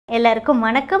எல்லாருக்கும்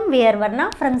வணக்கம். we are Varnaa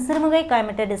from Sirumugai,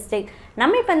 Coimbatore district.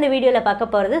 நம்ம இப்ப இந்த வீடியோல பார்க்க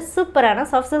போறது சூப்பரான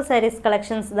soft silk sarees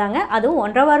collections தாங்க. அதுவும்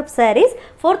 1.5 வார்ப் sarees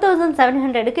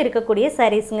 4700 க்கு இருக்கக்கூடிய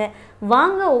sareesங்க.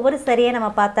 வாங்க ஒவ்வொரு சரியை நம்ம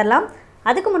பார்த்தறலாம்.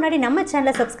 அதுக்கு முன்னாடி நம்ம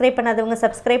சேனலை சப்ஸ்கிரைப் பண்ணாதவங்க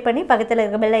சப்ஸ்கிரைப் பண்ணி பக்கத்துல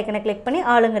இருக்க பெல் ஐகானை கிளிக் பண்ணி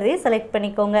ஆளுங்கறதை செலக்ட்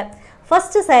பண்ணிக்கோங்க.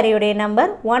 ஃபர்ஸ்ட் சாரியோட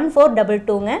நம்பர்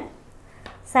 1422ங்க.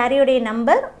 சாரியோட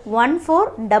நம்பர்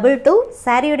 1422.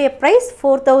 சாரியோட பிரைஸ்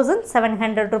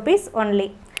 4700 rupees only.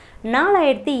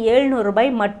 4700 ரூபாய்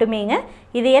மட்டுமேங்க.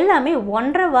 இது எல்லாமே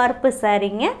 1.5 வார்ப்பு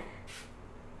சாரிங்க.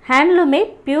 ஹேண்ட்லூம்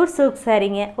மேட் பியூர் சில்க்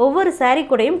சாரிங்க. ஒவ்வொரு சாரி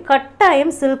கூடயும்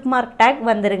கட்டாயம் சில்க் மார்க் டேக்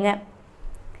வந்துருங்க.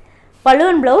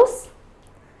 Balloon blouse,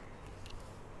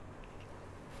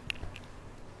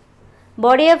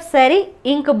 body of sorry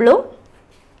ink blue,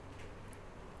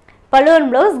 balloon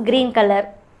blouse green colour.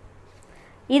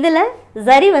 இதில்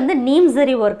ஜரி வந்து நீம்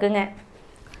ஜரி ஒர்க்குங்க.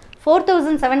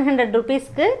 4700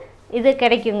 ரூபீஸ்க்கு இது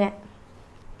கிடைக்குங்க.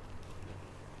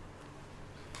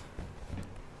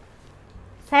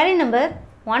 Sorry number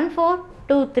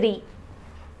 1423.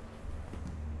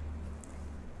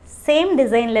 சேம்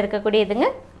டிசைனில் இருக்கக்கூடியதுங்க.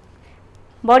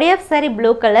 Body of sorry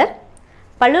blue colour,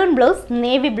 balloon blouse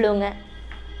navy ப்ளூங்க.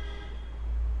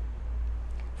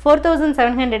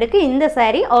 4700க்கு இந்த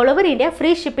sorry all over India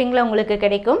free ஷிப்பிங்கில் உங்களுக்கு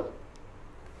கிடைக்கும்.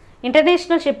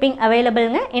 International shipping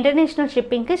அவைலபிள்ங்க. International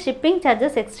ஷிப்பிங்க்கு shipping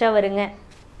charges extra வருங்க.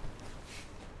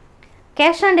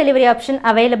 Cash on delivery option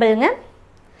அவைலபிள்ங்க.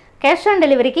 Cash on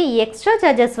டெலிவரிக்கு எக்ஸ்ட்ரா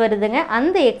சார்ஜஸ் வருதுங்க.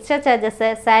 அந்த எக்ஸ்ட்ரா சார்ஜஸை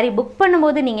சாரீ புக்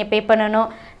பண்ணும்போது நீங்கள் பே பண்ணணும்.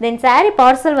 தென் சாரீ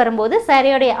பார்சல் வரும்போது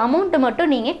சாரியோடைய அமௌண்ட்டு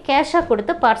மட்டும் நீங்கள் கேஷாக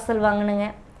கொடுத்து பார்சல் வாங்கணுங்க.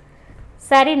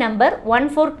 சாரீ நம்பர்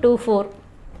 1424.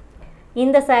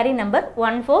 இந்த sari number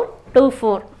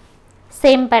 1424.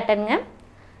 Same பேட்டர்னுங்க.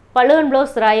 Balloon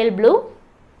blouse Royal blue,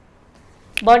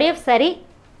 body of sari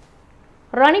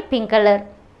Rani pink colour.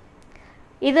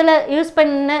 இதில் யூஸ்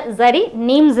பண்ண ஜரி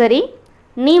நீம் ஜரி.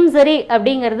 நீம் ஜரி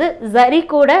அப்படிங்கிறது ஜரி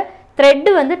கூட த்ரெட்டு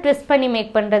வந்து ட்விஸ்ட் பண்ணி மேக்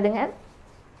பண்ணுறதுங்க.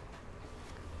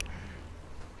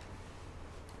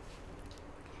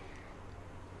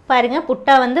 பாருங்கள்,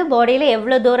 புட்டா வந்து பாடியில்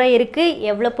எவ்வளோ தூரம் இருக்குது,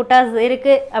 எவ்வளோ புட்டாஸ்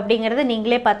இருக்குது அப்படிங்கிறத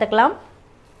நீங்களே பார்த்துக்கலாம்.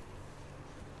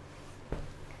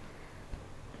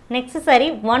 Next sorry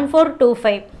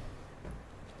 1425.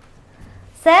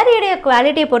 சாரியுடைய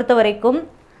குவாலிட்டியை பொறுத்த வரைக்கும்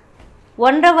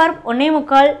 1.5 warp,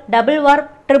 1.25, double warp,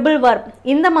 triple warp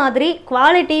இந்த மாதிரி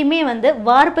குவாலிட்டியுமே வந்து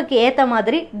வார்ப்புக்கு ஏற்ற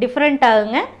மாதிரி டிஃப்ரெண்ட்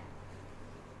ஆகுங்க.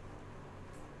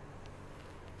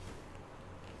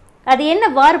 அது என்ன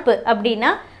வார்ப்பு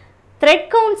அப்படின்னா த்ரெட்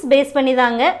கவுண்ட்ஸ் பேஸ் பண்ணி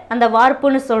தாங்க அந்த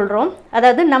வார்ப்புன்னு சொல்கிறோம்.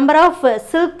 அதாவது நம்பர் ஆஃப்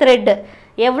சில்க் த்ரெட்,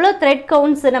 எவ்வளோ த்ரெட்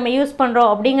கவுண்ட்ஸ் நம்ம யூஸ்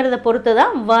பண்ணுறோம் அப்படிங்கிறத பொறுத்து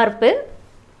தான் வார்ப்பு.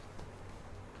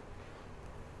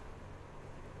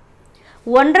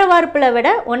 1.5 வார்ப்பில் விட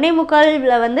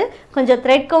 1.25 வந்து கொஞ்சம்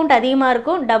த்ரெட் கவுண்ட் அதிகமாக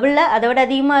இருக்கும். டபுளில் அதை விட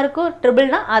அதிகமாக இருக்கும்.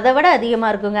 ட்ரிபிள்னால் அதை விட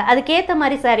அதிகமாக இருக்குங்க. அதுக்கேற்ற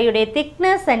மாதிரி சாரியுடைய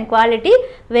திக்னஸ் அண்ட் குவாலிட்டி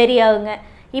வெரி ஆகுங்க.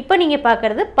 இப்போ நீங்கள்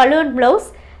பார்க்குறது balloon blouse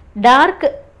dark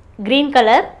green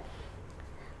colour,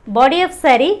 body of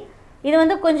sorry இது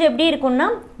வந்து கொஞ்சம் எப்படி இருக்குன்னா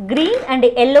க்ரீன் அண்ட்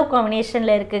எல்லோ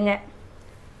காம்பினேஷனில் இருக்குங்க.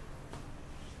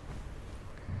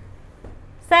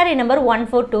 Sorry number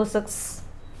 1426.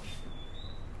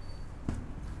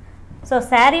 ஸோ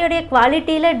சாரியோடைய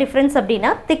குவாலிட்டியில் டிஃப்ரென்ஸ் அப்படின்னா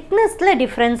திக்னஸில்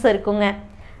டிஃப்ரென்ஸ் இருக்குங்க.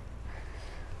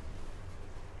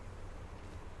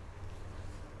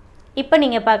 இப்போ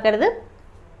நீங்கள் பார்க்குறது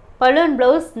balloon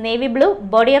blouse navy blue,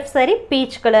 body of sorry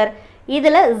peach colour.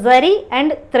 இதில் ஜரி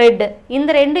அண்ட் த்ரெட் இந்த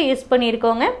ரெண்டும் யூஸ்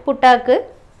பண்ணியிருக்கோங்க புட்டாக்கு.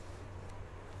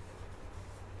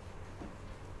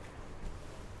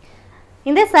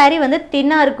 இந்த சாரி வந்து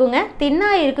தின்னாக இருக்குங்க.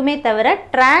 தின்னாக இருக்குமே தவிர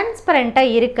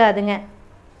டிரான்ஸ்பரண்ட்டாக இருக்காதுங்க.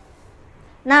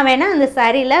 நான் வேணால் அந்த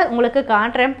சாரியில் உங்களுக்கு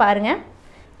காட்டுறேன் பாருங்கள்.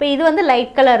 இப்போ இது வந்து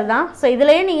லைட் கலர் தான். ஸோ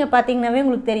இதுலேயே நீங்கள் பார்த்தீங்கன்னாவே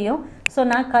உங்களுக்கு தெரியும். ஸோ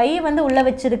நான் கையை வந்து உள்ளே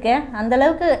வச்சுருக்கேன்,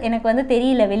 அந்தளவுக்கு எனக்கு வந்து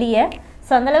தெரியல வெளியே.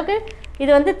 ஸோ அந்தளவுக்கு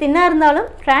இது வந்து தின்னாக இருந்தாலும்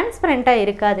டிரான்ஸ்பரண்ட்டாக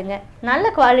இருக்காதுங்க. நல்ல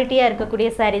குவாலிட்டியாக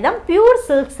இருக்கக்கூடிய சாரீ தான், பியூர்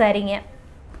சில்க் சாரீங்க.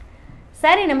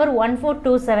 சாரீ நம்பர்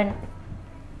 1427.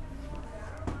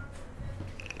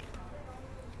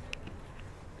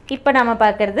 இப்போ நம்ம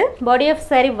பார்க்குறது body of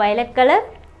sari violet colour,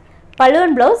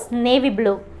 balloon blouse navy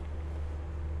blue.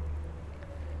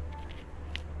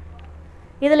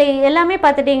 இதில் எல்லாமே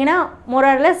பார்த்துட்டிங்கன்னா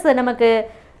மோரலஸ் நமக்கு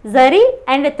ஜரி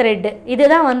அண்ட் த்ரெட்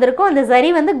இதுதான் வந்திருக்கும். அந்த ஜரி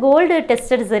வந்து gold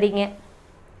tested ஜரிங்க.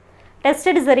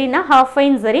 Tested ஜரின்னா half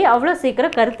fine zari, அவ்வளோ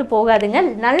சீக்கிரம் கருத்து போகாதுங்க,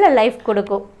 நல்ல லைஃப்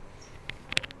கொடுக்கும்.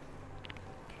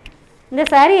 இந்த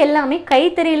சாரீ எல்லாமே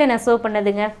கைத்தறியில் நெசவு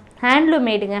பண்ணதுங்க, ஹேண்ட்லூம்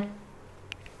மேடுங்க.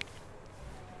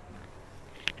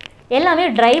 எல்லாமே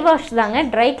ட்ரை வாஷ் தாங்க,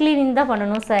 ட்ரை கிளீனிங் தான்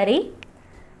பண்ணணும். சாரி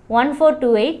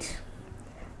 1428.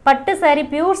 பட்டு சாரி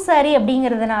பியூர் சாரி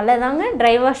அப்படிங்கிறதுனால தாங்க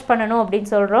ட்ரை வாஷ் பண்ணணும் அப்படின்னு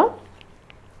சொல்கிறோம்.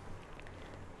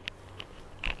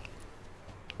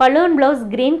 pallu and blouse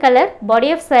green color, body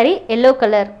of saree yellow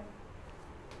color.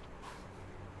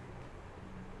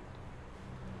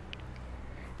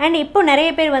 And இப்போ நிறைய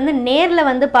பேர் வந்து நேர்ல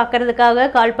வந்து பார்க்கிறதுக்காக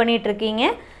கால் பண்ணிட்டு இருக்கீங்க.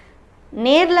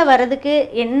 நேர்ல வரதுக்கு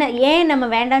என்ன ஏன் நம்ம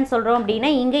வேண்டாம்னு சொல்றோம் அப்படினா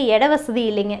இங்க இட வசதி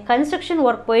இல்லைங்க. கன்ஸ்ட்ரக்ஷன்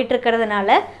வர்க் போயிட்டு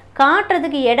இருக்கிறதுனால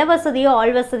காட்றதுக்கு இட வசதியோ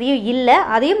ஆள் வசதியோ இல்ல.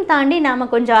 அதையும் தாண்டி நாம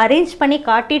கொஞ்சம் அரேஞ்ச் பண்ணி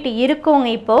காட்டிட்டு இருக்கோங்க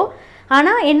இப்போ.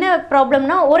 ஆனா என்ன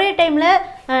ப்ராப்ளம்னா ஒரே டைம்ல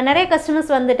நிறைய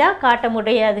கஸ்டமர்ஸ் வந்துட்டா காட்ட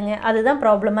முடியாதுங்க. அதுதான்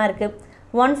ப்ராப்ளமா இருக்கு.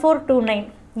 1429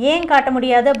 ஏன் காட்ட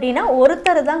முடியாது அப்படினா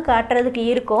ஒருத்தர் தான் காட்றதுக்கு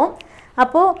இருக்கும்.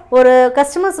 அப்போ ஒரு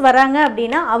கஸ்டமர்ஸ் வராங்க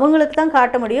அப்படினா அவங்களுக்கு தான்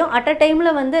காட்ட முடியும். அட் a டைம்ல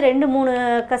வந்து 2-3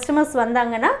 கஸ்டமர்ஸ்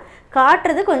வந்தாங்கன்னா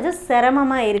காட்றது கொஞ்சம்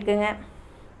சிரமமா இருக்குங்க.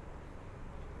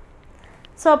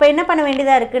 சோ அப்ப என்ன பண்ண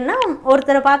வேண்டியதா இருக்குன்னா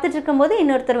ஒருத்தரை பார்த்துட்டு இருக்கும்போது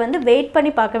இன்னொருத்தர் வந்து வெயிட்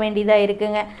பண்ணி பார்க்க வேண்டியதா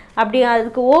இருக்குங்க. அப்படி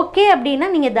அதுக்கு ஓகே அப்படினா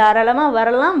நீங்க தாராளமா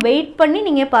வரலாம். வெயிட் பண்ணி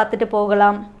நீங்க பார்த்துட்டு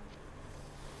போகலாம்.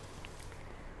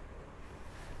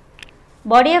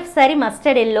 Body of saree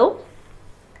mustard yellow,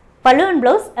 pallu and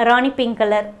blouse rani pink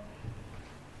color.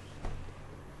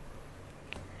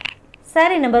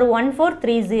 Saree number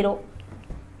 1430.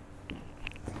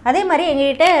 அதே மாதிரி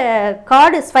எங்ககிட்ட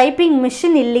கார்டு ஸ்வைப்பிங்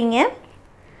மிஷின் இல்லைங்க.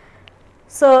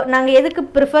 ஸோ நாங்கள் எதுக்கு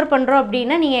ப்ரிஃபர் பண்ணுறோம்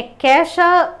அப்படின்னா நீங்கள்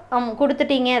கேஷாக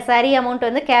கொடுத்துட்டீங்க, saree அமௌண்ட்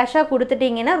வந்து கேஷாக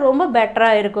கொடுத்துட்டீங்கன்னா ரொம்ப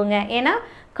பெட்டராக இருக்குங்க. ஏன்னா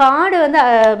கார்டு வந்து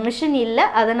மிஷின் இல்லை.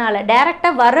 அதனால்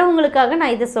டைரெக்டாக வரவங்களுக்காக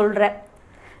நான் இதை சொல்கிறேன்.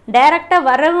 டைரெக்டாக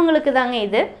வரவங்களுக்கு தாங்க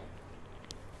இது.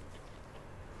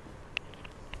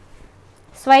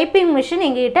 ஸ்வைப்பிங் மிஷின்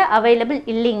எங்ககிட்ட அவைலபிள்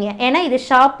இல்லைங்க. ஏன்னா இது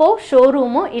ஷாப்போ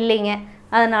ஷோரூமோ இல்லைங்க.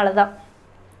 அதனால தான்.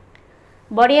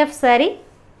 Body of saree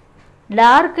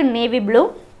dark navy blue,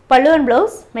 பல்லு and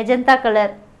blouse magenta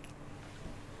colour.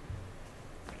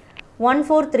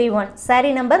 1431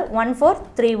 saree number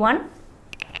 1431.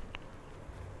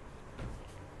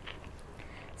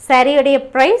 சாரியோடைய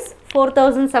price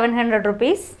 4700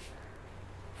 rupees.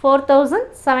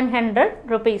 4700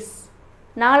 rupees.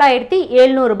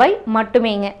 4700 ரூபாய்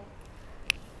மட்டுமேங்க.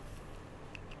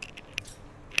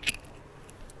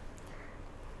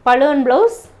 பல்லு and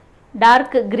blouse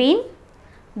dark green,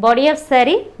 body of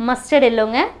saree mustard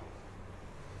எல்லோங்க.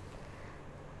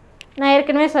 நான்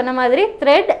ஏற்கனவே சொன்ன மாதிரி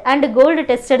த்ரெட் அண்ட் கோல்டு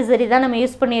டெஸ்டட் சரி தான் நம்ம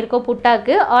யூஸ் பண்ணியிருக்கோம்.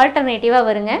 புட்டாக்கு ஆல்டர்னேட்டிவாக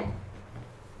வருங்க.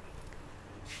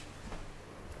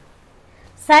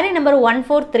 saree number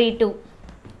 1432.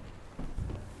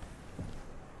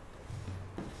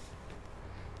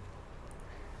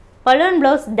 pallu and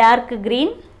blouse dark green,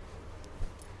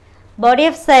 body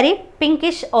of saree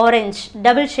pinkish orange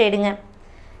double ஷேடுங்க.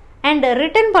 And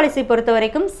return policy பொறுத்த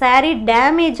வரைக்கும் saree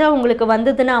டேமேஜாக உங்களுக்கு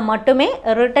வந்ததுன்னா மட்டுமே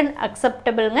ரிட்டர்ன்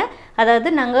அக்செப்டபிள்ங்க.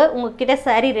 அதாவது நாங்கள் உங்ககிட்ட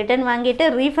saree ரிட்டர்ன் வாங்கிட்டு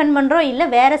ரீஃபண்ட் பண்ணுறோம், இல்லை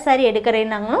வேறு saree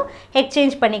எடுக்கிறேன்னாங்களும்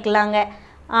எக்ஸ்சேஞ்ச் பண்ணிக்கலாங்க.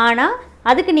 ஆனால்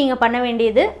அதுக்கு நீங்கள் பண்ண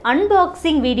வேண்டியது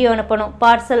அன்பாக்சிங் வீடியோ அனுப்பணும்.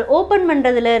 பார்சல் ஓப்பன்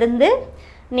பண்ணுறதுலேருந்து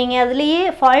நீங்கள் அதுலேயே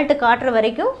ஃபால்ட்டு காட்டுற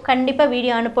வரைக்கும் கண்டிப்பாக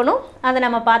வீடியோ அனுப்பணும். அதை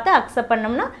நம்ம பார்த்து அக்செப்ட்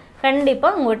பண்ணோம்னா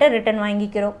கண்டிப்பாக உங்கள்கிட்ட ரிட்டர்ன்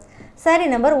வாங்கிக்கிறோம். saree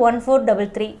number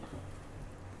 1433.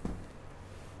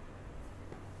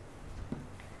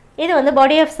 இது வந்து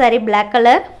body of saree black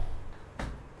colour,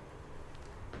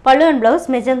 பல்லு and blouse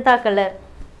magenta colour.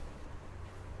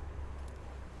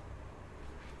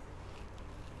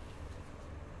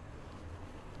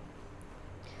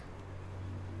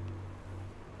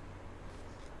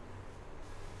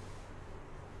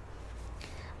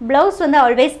 Blouse வந்து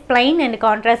always plain and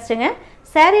கான்ட்ராஸ்ட்டுங்க.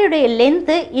 சாரியோடைய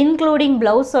length including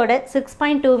ப்ளவுஸோட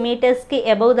 6.2 மீட்டர்ஸ்க்கு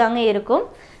எபவ் தாங்க இருக்கும்.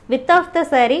 With of the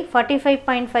saree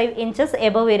 45.5 inches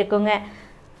above இருக்குங்க.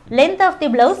 லென்த் ஆஃப் தி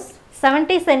ப்ளவுஸ்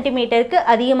 70 சென்டிமீட்டருக்கு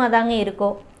அதிகமாக தாங்க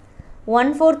இருக்கும்.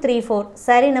 1434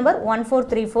 saree நம்பர்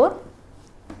 1434.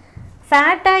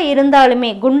 ஃபேட்டாக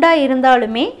இருந்தாலுமே குண்டாக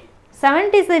இருந்தாலுமே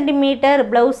 70 சென்டிமீட்டர்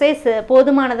ப்ளவுஸே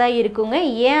போதுமானதாக இருக்குங்க.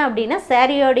 ஏன் அப்படின்னா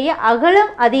சாரியோடைய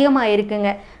அகலம் அதிகமாக இருக்குங்க.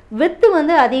 வித்து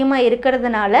வந்து அதிகமாக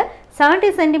இருக்கிறதுனால 70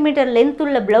 சென்டிமீட்டர் லென்த்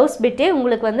உள்ள ப்ளவுஸ் பிட்டே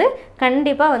உங்களுக்கு வந்து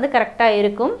கண்டிப்பாக வந்து கரெக்டாக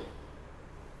இருக்கும்.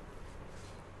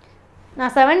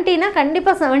 நான் 70னா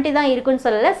கண்டிப்பாக 70 தான் இருக்குன்னு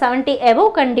சொல்லலை, 70 எபவ்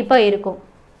கண்டிப்பாக இருக்கும்.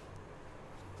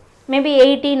 மேபி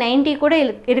 80, 90 கூட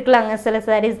இருக்கலாங்க சில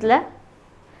சாரீஸில்.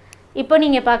 இப்போ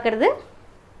நீங்கள் பார்க்குறது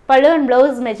பல்லு and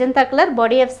blouse magenta colour,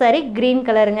 body of saree green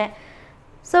கலருங்க.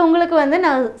 ஸோ உங்களுக்கு வந்து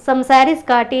நான் சம் சாரீஸ்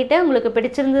காட்டிட்டு உங்களுக்கு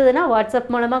பிடிச்சிருந்ததுன்னா வாட்ஸ்அப்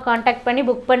மூலமாக காண்டாக்ட் பண்ணி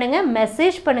புக் பண்ணுங்கள்.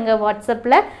 மெசேஜ் பண்ணுங்கள்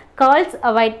வாட்ஸ்அப்பில். கால்ஸ்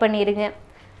அவாய்ட் பண்ணிடுங்க.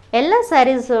 எல்லா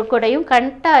சாரீஸ் கூடயும்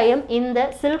கட்டாயம் இந்த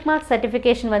சில்க் மார்க்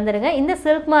சர்டிஃபிகேஷன் வந்துடுங்க. இந்த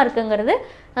சில்க் மார்க்குங்கிறது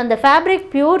அந்த ஃபேப்ரிக்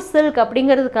பியூர் சில்க்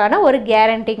அப்படிங்கிறதுக்கான ஒரு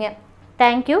கேரண்டிங்க.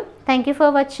 தேங்க்யூ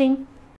ஃபார் வாட்சிங்.